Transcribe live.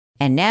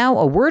And now,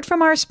 a word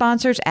from our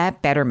sponsors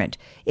at Betterment.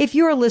 If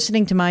you're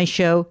listening to my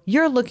show,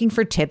 you're looking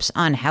for tips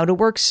on how to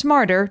work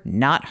smarter,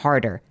 not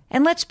harder.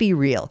 And let's be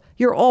real,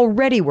 you're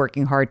already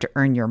working hard to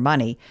earn your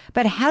money.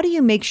 But how do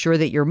you make sure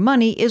that your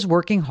money is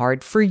working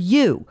hard for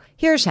you?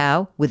 Here's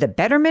how. With a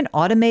Betterment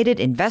automated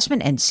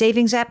investment and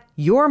savings app,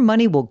 your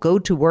money will go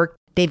to work.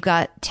 They've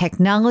got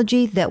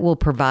technology that will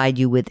provide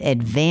you with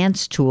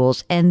advanced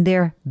tools, and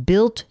they're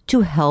built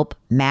to help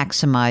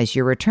maximize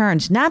your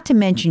returns, not to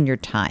mention your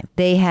time.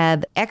 They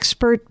have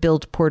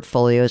expert-built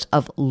portfolios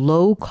of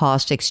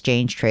low-cost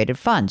exchange-traded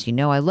funds. You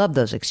know I love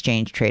those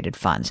exchange-traded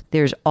funds.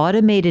 There's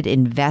automated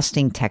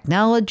investing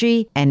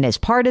technology, and as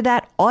part of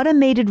that,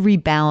 automated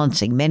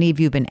rebalancing. Many of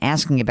you have been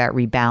asking about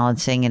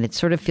rebalancing, and it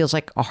sort of feels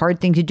like a hard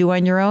thing to do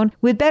on your own.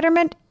 With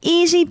Betterment,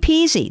 easy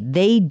peasy.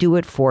 They do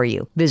it for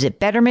you. Visit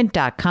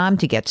Betterment.com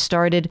to get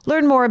started.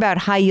 Learn more about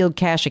high-yield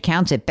cash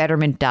accounts at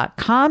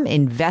Betterment.com.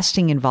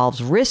 Investing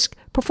involves risk.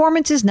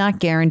 Performance is not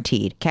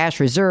guaranteed.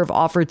 Cash reserve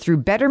offered through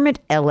Betterment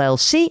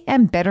LLC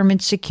and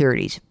Betterment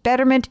Securities.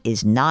 Betterment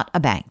is not a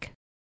bank.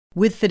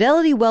 With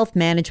Fidelity Wealth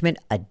Management,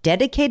 a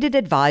dedicated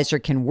advisor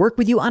can work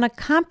with you on a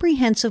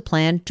comprehensive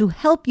plan to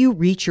help you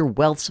reach your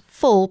wealth's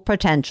full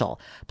potential.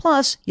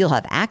 Plus, you'll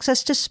have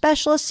access to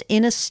specialists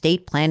in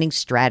estate planning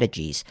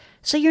strategies.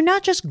 So you're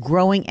not just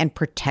growing and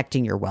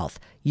protecting your wealth,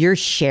 you're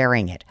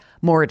sharing it.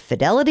 More at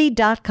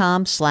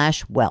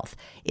fidelity.com/wealth.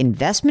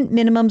 Investment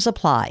minimums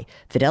apply.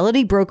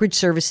 Fidelity Brokerage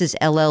Services,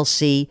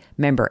 LLC,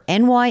 member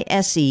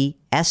NYSE,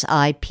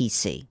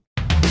 SIPC.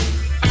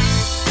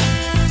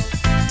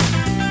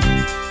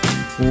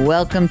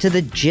 Welcome to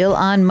the Jill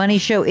on Money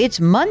Show. It's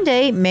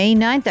Monday, May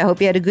 9th. I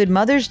hope you had a good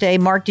Mother's Day.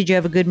 Mark, did you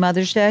have a good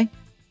Mother's Day?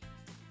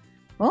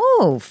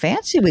 Oh,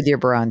 fancy with your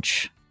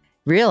brunch.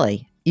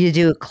 Really? You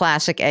do a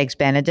classic Eggs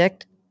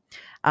Benedict?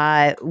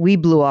 We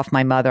blew off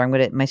my mother.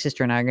 My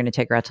sister and I are going to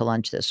take her out to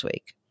lunch this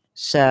week.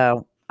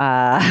 So,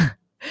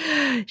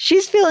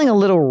 she's feeling a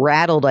little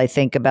rattled, I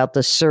think, about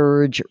the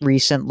surge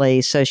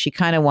recently. So she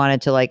kind of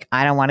wanted to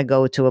I don't want to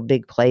go to a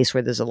big place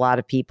where there's a lot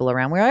of people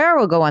around. We're like, oh,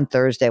 we'll go on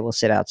Thursday. We'll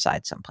sit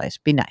outside someplace.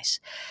 Be nice.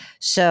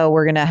 So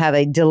we're going to have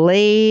a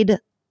delayed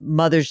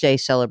Mother's Day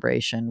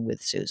celebration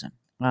with Susan.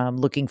 I'm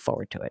looking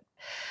forward to it.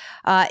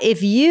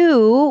 If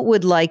you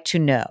would like to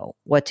know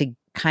what to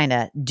kind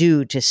of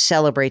do to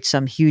celebrate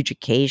some huge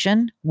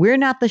occasion, we're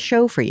not the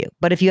show for you.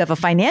 But if you have a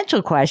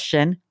financial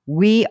question,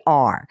 we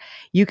are.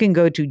 You can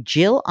go to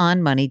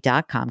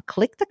JillOnMoney.com,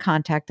 click the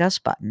Contact Us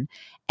button,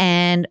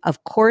 and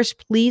of course,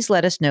 please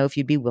let us know if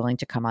you'd be willing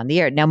to come on the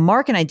air. Now,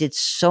 Mark and I did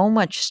so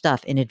much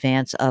stuff in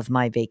advance of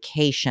my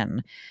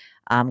vacation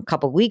a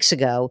couple of weeks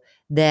ago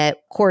that,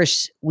 of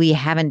course, we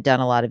haven't done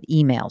a lot of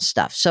email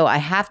stuff. So I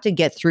have to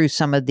get through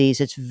some of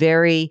these. It's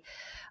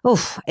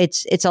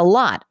it's a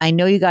lot. I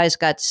know you guys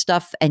got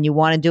stuff and you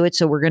want to do it,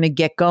 so we're going to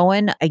get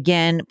going.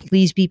 Again,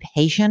 please be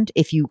patient.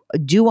 If you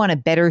do want a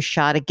better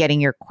shot at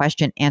getting your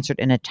question answered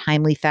in a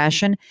timely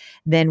fashion,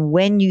 then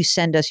when you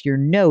send us your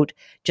note,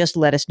 just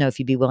let us know if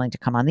you'd be willing to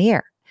come on the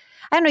air.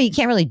 I don't know, you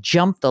can't really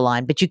jump the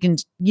line, but you can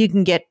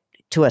get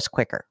to us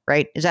quicker,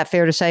 right? Is that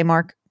fair to say,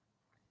 Mark?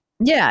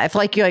 Yeah, if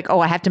you're like,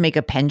 oh, I have to make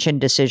a pension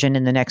decision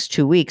in the next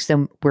 2 weeks,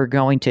 then we're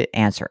going to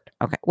answer it.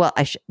 Okay, well,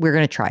 we're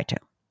going to try to.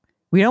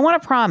 We don't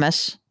want to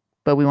promise,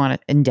 but we want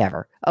to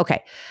endeavor.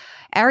 Okay.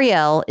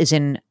 Ariel is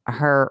in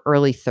her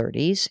early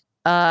 30s.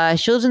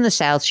 She lives in the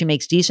South. She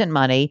makes decent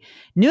money.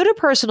 New to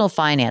personal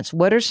finance.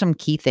 What are some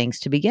key things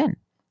to begin?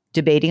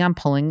 Debating on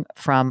pulling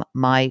from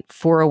my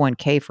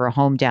 401k for a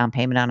home down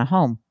payment on a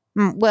home.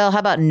 Well, how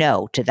about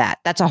no to that?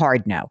 That's a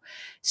hard no.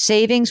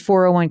 Savings,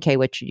 401k,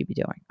 what should you be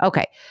doing?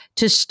 Okay.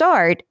 To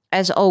start,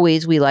 as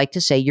always, we like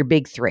to say your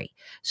big three.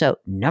 So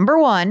number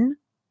one,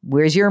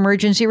 where's your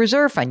emergency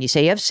reserve fund? You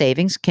say you have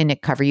savings. Can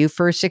it cover you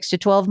for 6 to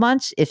 12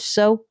 months? If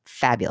so,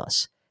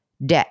 fabulous.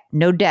 Debt,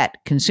 no debt.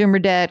 Consumer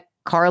debt,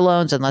 car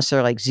loans, unless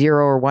they're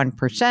 0 or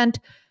 1%,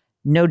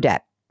 no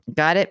debt.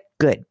 Got it?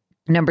 Good.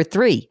 Number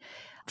three,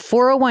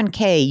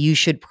 401k, you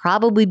should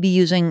probably be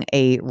using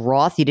a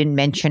Roth. You didn't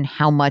mention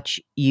how much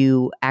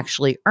you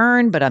actually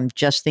earn, but I'm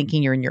just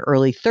thinking you're in your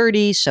early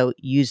 30s, so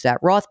use that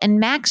Roth and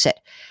max it.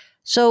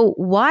 So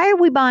why are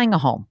we buying a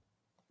home?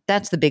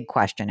 That's the big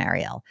question,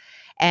 Ariel.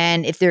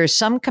 And if there's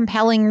some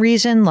compelling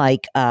reason, I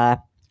don't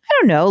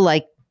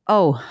know,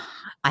 oh,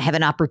 I have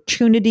an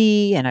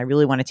opportunity and I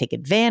really want to take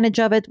advantage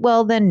of it,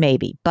 well, then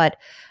maybe. But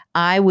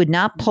I would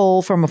not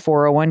pull from a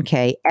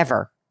 401k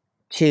ever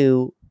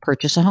to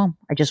purchase a home.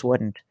 I just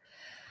wouldn't.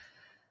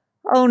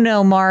 Oh,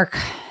 no, Mark.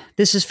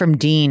 This is from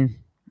Dean.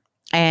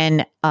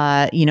 And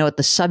you know what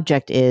the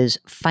subject is?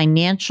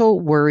 Financial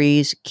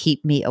worries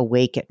keep me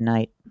awake at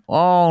night.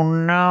 Oh,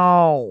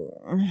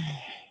 no.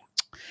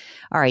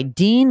 All right,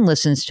 Dean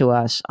listens to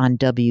us on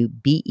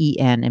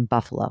WBEN in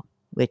Buffalo,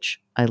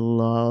 which I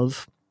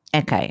love.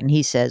 Okay, and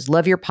he says,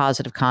 love your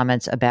positive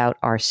comments about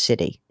our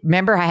city.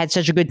 Remember, I had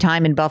such a good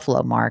time in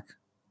Buffalo, Mark.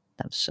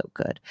 That was so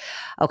good.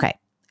 Okay,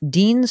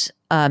 Dean's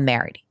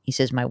married. He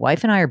says, my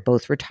wife and I are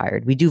both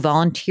retired. We do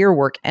volunteer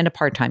work and a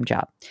part-time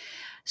job.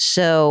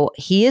 So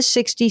he is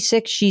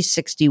 66, she's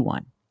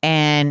 61.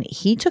 And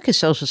he took his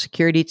Social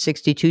Security at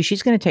 62.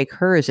 She's going to take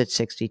hers at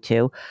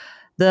 62.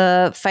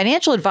 The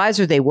financial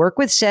advisor they work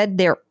with said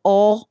they're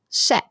all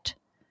set.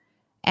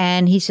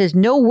 And he says,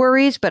 no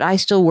worries, but I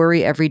still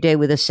worry every day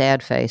with a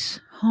sad face.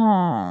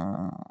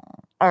 Oh.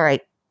 All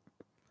right.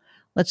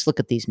 Let's look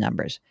at these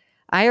numbers.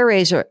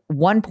 IRAs are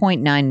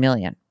 1.9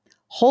 million.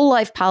 Whole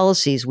life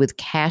policies with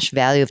cash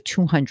value of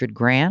 200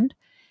 grand.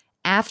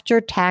 After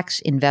tax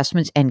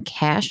investments and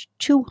cash,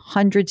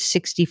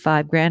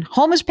 265 grand.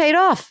 Home is paid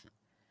off.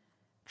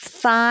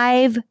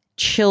 5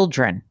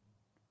 children.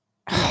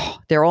 Oh,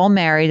 they're all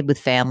married with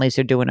families.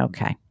 They're doing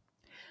okay.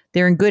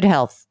 They're in good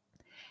health.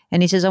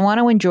 And he says, I want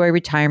to enjoy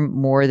retirement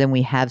more than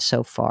we have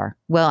so far.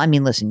 Well, I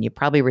mean, listen, you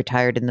probably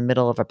retired in the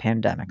middle of a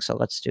pandemic, so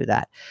let's do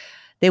that.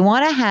 They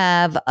want to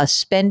have a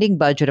spending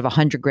budget of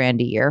 100 grand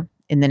a year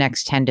in the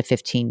next 10 to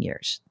 15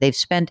 years. They've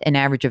spent an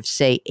average of,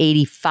 say,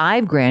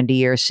 85 grand a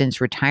year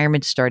since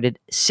retirement started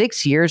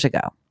 6 years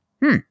ago.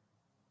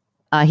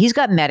 He's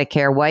got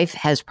Medicare. Wife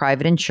has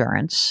private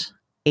insurance,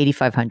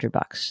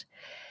 $8,500.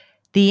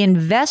 The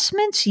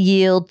investments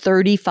yield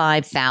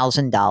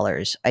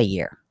 $35,000 a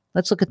year.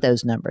 Let's look at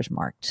those numbers,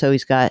 Mark. So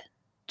he's got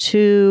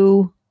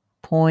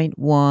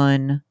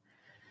 2.1.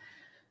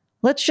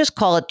 Let's just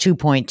call it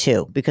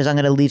 2.2 because I'm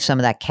going to leave some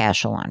of that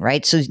cash alone,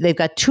 right? So they've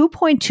got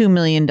 $2.2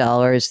 million.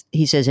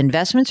 He says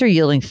investments are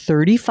yielding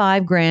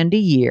 35 grand a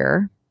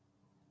year.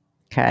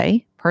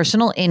 Okay.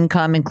 Personal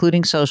income,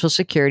 including Social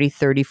Security,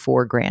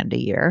 34 grand a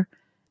year.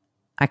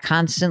 I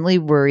constantly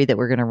worry that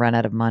we're going to run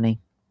out of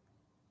money.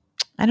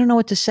 I don't know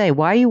what to say.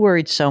 Why are you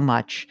worried so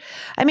much?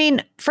 I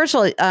mean, first of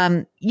all,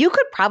 you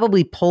could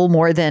probably pull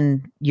more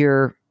than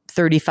your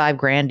 35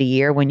 grand a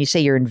year when you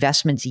say your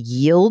investments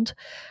yield.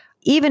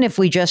 Even if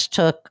we just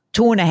took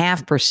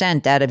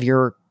 2.5% out of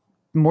your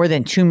more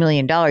than $2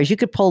 million, you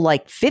could pull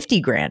like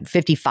 50 grand,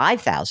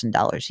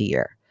 $55,000 a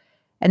year.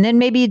 And then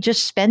maybe you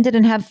just spend it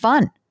and have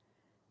fun.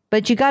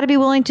 But you got to be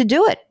willing to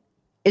do it.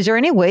 Is there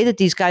any way that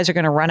these guys are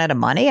going to run out of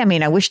money? I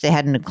mean, I wish they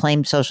hadn't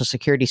claimed Social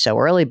Security so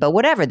early, but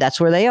whatever, that's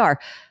where they are.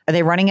 Are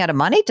they running out of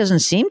money? It doesn't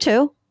seem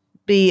to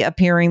be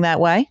appearing that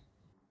way.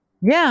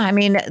 Yeah, I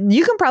mean,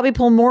 you can probably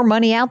pull more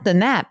money out than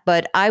that,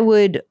 but I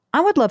would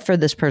love for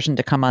this person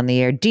to come on the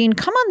air. Dean,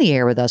 come on the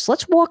air with us.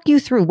 Let's walk you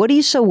through. What are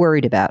you so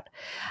worried about?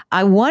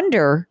 I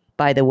wonder,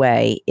 by the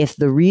way, if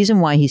the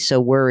reason why he's so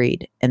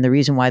worried and the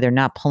reason why they're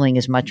not pulling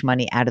as much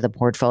money out of the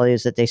portfolio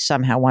is that they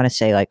somehow want to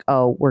say like,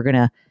 oh,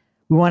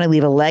 we want to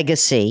leave a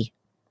legacy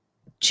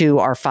to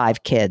our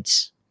 5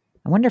 kids.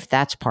 I wonder if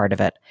that's part of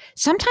it.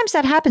 Sometimes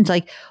that happens.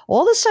 Like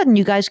all of a sudden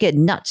you guys get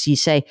nuts. You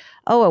say,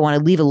 oh, I want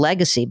to leave a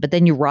legacy, but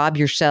then you rob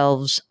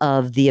yourselves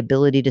of the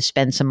ability to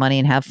spend some money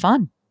and have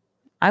fun.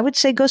 I would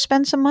say go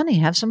spend some money,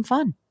 have some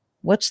fun.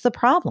 What's the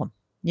problem?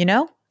 You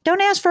know,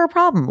 don't ask for a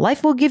problem.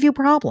 Life will give you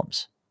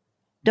problems.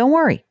 Don't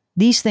worry.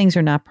 These things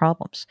are not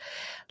problems.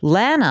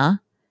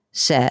 Lana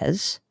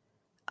says,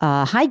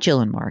 hi,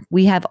 Jill and Mark.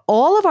 We have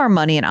all of our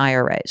money in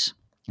IRAs.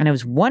 And I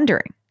was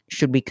wondering,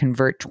 should we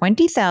convert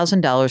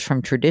 $20,000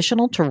 from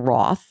traditional to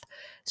Roth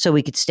so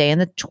we could stay in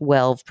the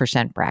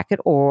 12% bracket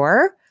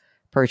or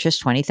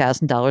purchase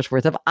 $20,000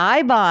 worth of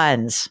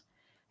I-bonds?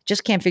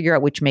 Just can't figure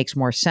out which makes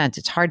more sense.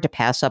 It's hard to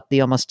pass up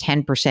the almost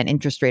 10%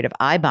 interest rate of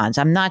I-bonds.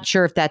 I'm not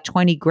sure if that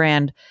 20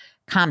 grand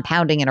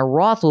compounding in a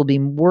Roth will be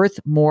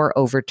worth more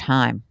over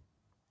time.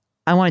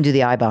 I want to do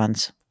the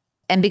I-bonds.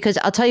 And because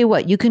I'll tell you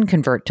what, you can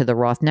convert to the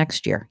Roth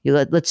next year.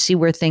 Let's see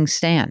where things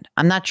stand.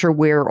 I'm not sure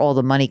where all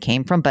the money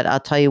came from, but I'll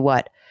tell you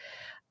what,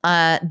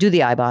 do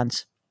the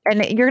I-bonds.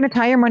 And you're going to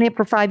tie your money up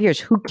for 5 years.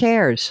 Who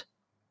cares?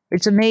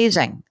 It's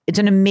amazing. It's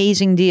an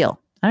amazing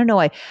deal. I don't know.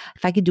 If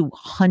I could do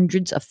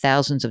hundreds of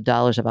thousands of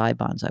dollars of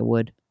I-bonds, I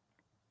would.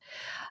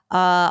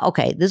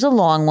 Okay, this is a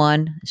long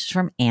one. This is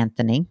from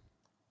Anthony.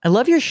 I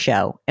love your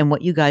show and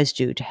what you guys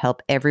do to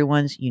help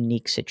everyone's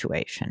unique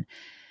situation.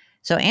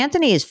 So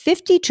Anthony is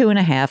 52 and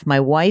a half. My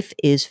wife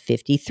is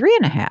 53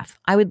 and a half.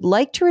 I would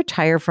like to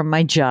retire from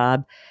my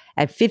job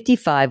at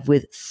 55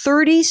 with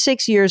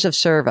 36 years of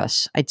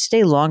service. I'd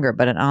stay longer,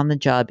 but an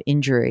on-the-job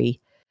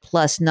injury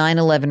plus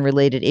 9/11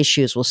 related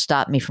issues will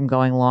stop me from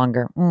going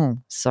longer.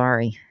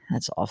 Sorry.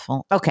 That's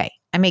awful. Okay.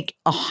 I make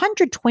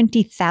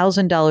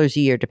 $120,000 a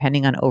year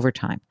depending on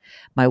overtime.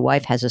 My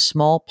wife has a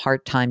small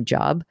part-time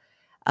job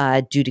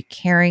due to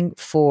caring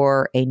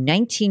for a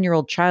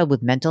 19-year-old child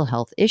with mental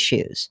health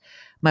issues.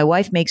 My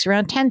wife makes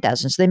around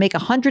 $10,000, so they make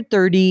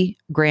 $130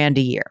 grand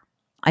a year.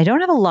 I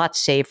don't have a lot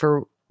saved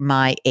for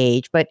my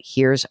age, but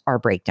here's our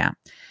breakdown.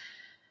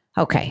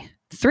 Okay,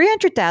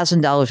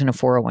 $300,000 in a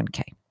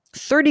 401k,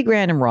 30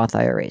 grand in Roth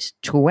IRAs,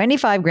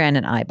 25 grand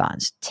in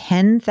I-bonds,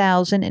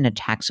 10,000 in a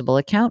taxable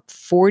account,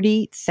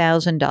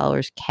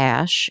 $40,000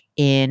 cash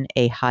in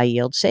a high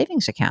yield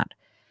savings account.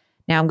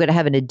 Now I'm going to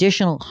have an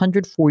additional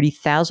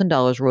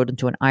 $140,000 rolled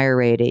into an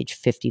IRA at age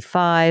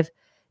 55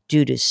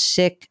 due to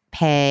sick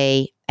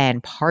pay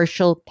and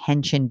partial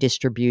pension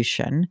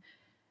distribution,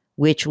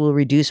 which will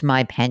reduce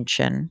my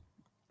pension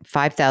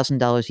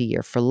 $5,000 a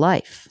year for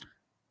life.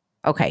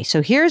 Okay,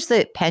 so here's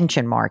the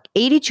pension mark,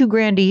 82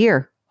 grand a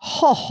year.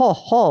 Ho, ho,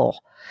 ho.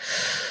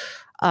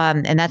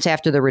 And that's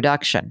after the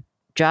reduction.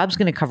 Job's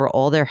going to cover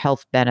all their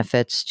health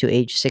benefits to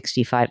age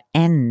 65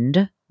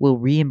 and will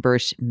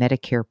reimburse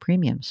Medicare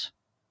premiums.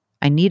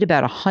 I need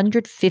about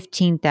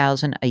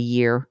 $115,000 a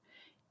year.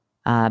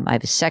 I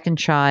have a second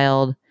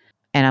child,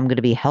 and I'm going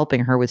to be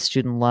helping her with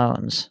student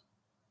loans.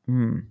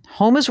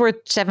 Home is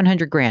worth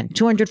 $700,000,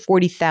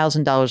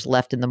 $240,000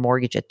 left in the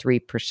mortgage at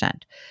 3%.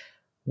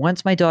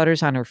 Once my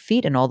daughter's on her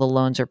feet and all the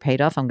loans are paid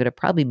off, I'm going to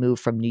probably move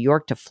from New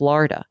York to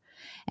Florida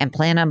and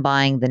plan on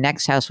buying the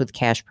next house with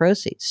cash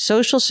proceeds.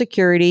 Social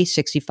Security,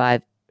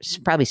 65,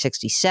 probably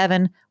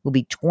 67, will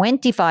be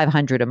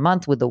 $2,500 a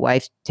month with the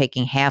wife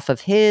taking half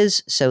of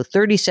his, so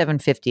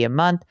 $3,750 a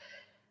month.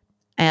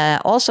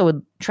 Also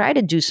would try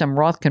to do some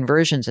Roth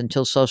conversions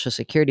until Social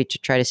Security to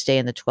try to stay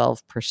in the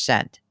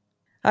 12%.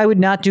 I would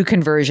not do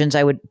conversions.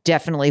 I would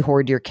definitely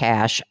hoard your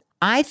cash.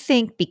 I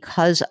think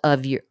because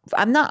of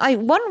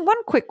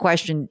one quick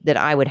question that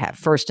I would have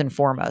first and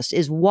foremost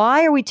is,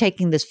 why are we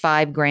taking this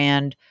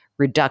 $5,000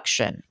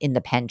 reduction in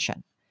the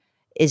pension?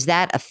 Is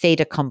that a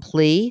fait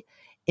accompli?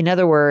 In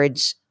other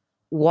words,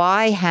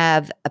 why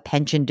have a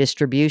pension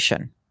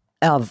distribution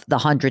of the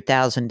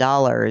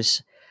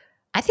 $100,000?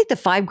 I think the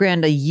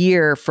 $5,000 a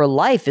year for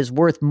life is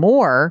worth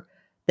more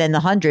than the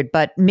 100,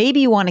 but maybe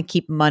you want to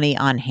keep money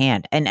on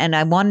hand. And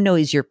I want to know,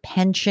 is your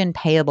pension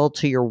payable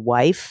to your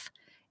wife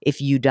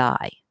if you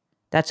die?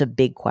 That's a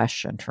big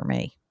question for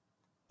me.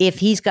 If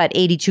he's got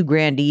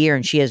 $82,000 a year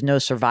and she has no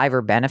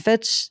survivor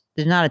benefits,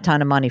 there's not a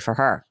ton of money for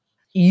her.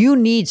 You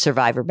need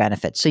survivor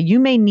benefits. So you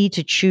may need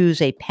to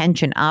choose a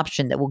pension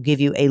option that will give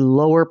you a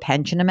lower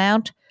pension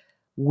amount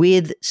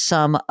with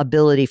some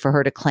ability for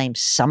her to claim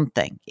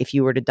something if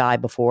you were to die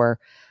in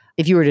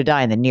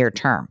the near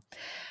term.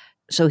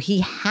 So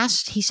he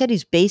said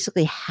he's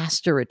basically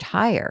has to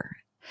retire.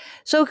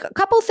 So a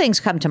couple of things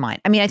come to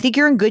mind. I mean, I think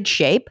you're in good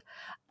shape.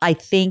 I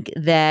think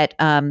that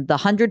the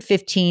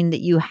 115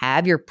 that you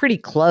have, you're pretty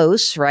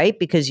close, right?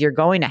 Because you're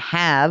going to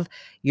have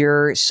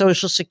your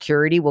Social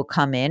Security will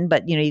come in,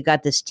 but you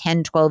got this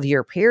 10,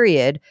 12-year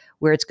period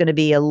where it's going to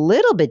be a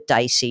little bit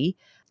dicey.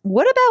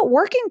 What about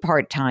working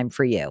part-time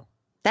for you?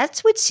 That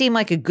would seem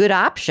like a good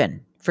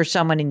option for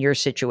someone in your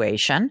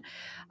situation.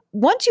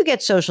 Once you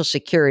get Social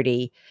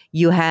Security,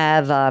 you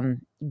have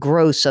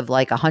gross of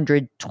like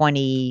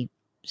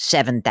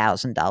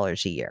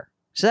 $127,000 a year.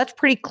 So that's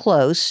pretty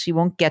close. You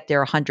won't get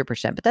there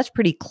 100%, but that's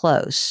pretty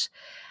close.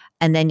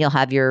 And then you'll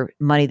have your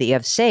money that you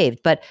have saved.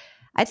 But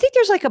I think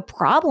there's like a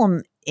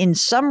problem in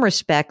some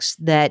respects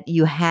that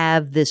you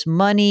have this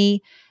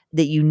money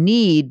that you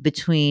need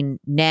between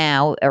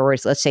now, or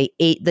let's say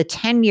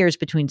 10 years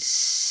between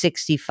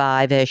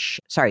 55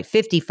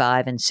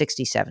 and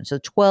 67. So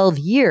 12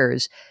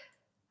 years.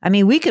 I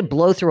mean, we could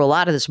blow through a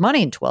lot of this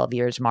money in 12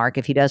 years, Mark,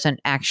 if he doesn't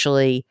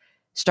actually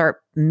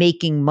start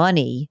making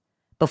money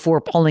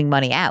before pulling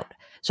money out.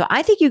 So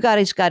I think you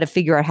guys got to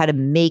figure out how to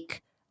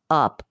make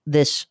up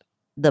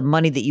the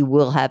money that you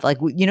will have. Like,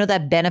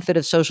 that benefit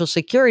of Social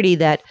Security,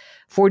 that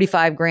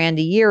 $45,000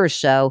 a year or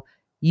so,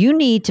 you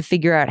need to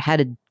figure out how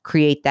to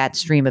create that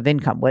stream of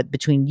income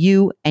between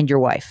you and your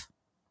wife.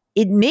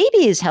 It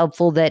maybe is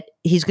helpful that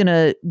he's going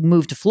to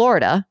move to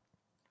Florida,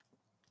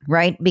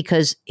 right?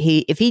 Because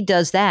if he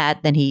does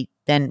that,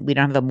 then we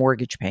don't have a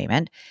mortgage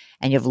payment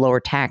and you have a lower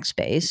tax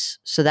base.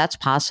 So that's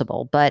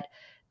possible, but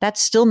that's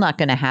still not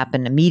going to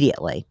happen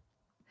immediately.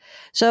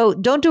 So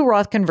don't do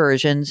Roth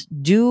conversions.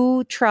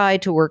 Do try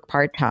to work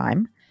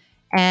part-time,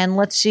 and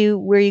let's see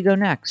where you go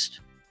next.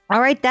 All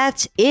right,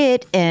 that's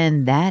it.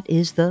 And that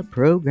is the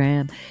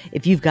program.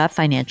 If you've got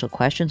financial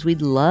questions,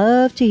 we'd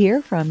love to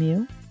hear from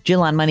you.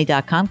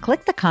 JillOnMoney.com.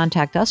 Click the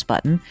Contact Us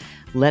button.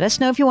 Let us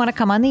know if you want to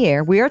come on the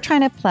air. We are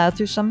trying to plow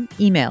through some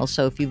emails.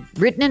 So if you've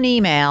written an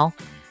email,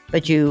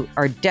 but you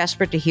are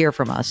desperate to hear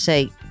from us,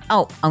 say,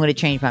 I'm going to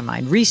change my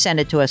mind. Resend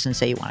it to us and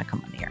say you want to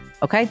come on the air.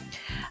 Okay?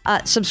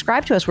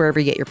 Subscribe to us wherever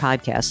you get your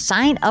podcasts.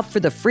 Sign up for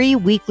the free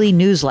weekly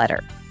newsletter.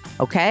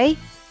 Okay?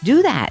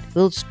 Do that.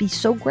 It'll be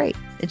so great.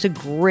 It's a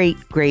great,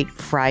 great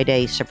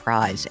Friday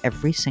surprise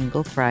every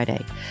single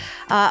Friday.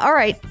 All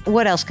right.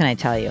 What else can I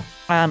tell you?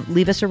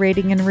 Leave us a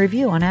rating and a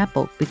review on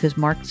Apple because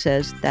Mark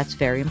says that's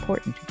very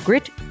important.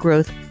 Grit,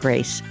 growth,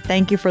 grace.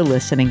 Thank you for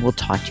listening. We'll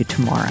talk to you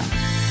tomorrow.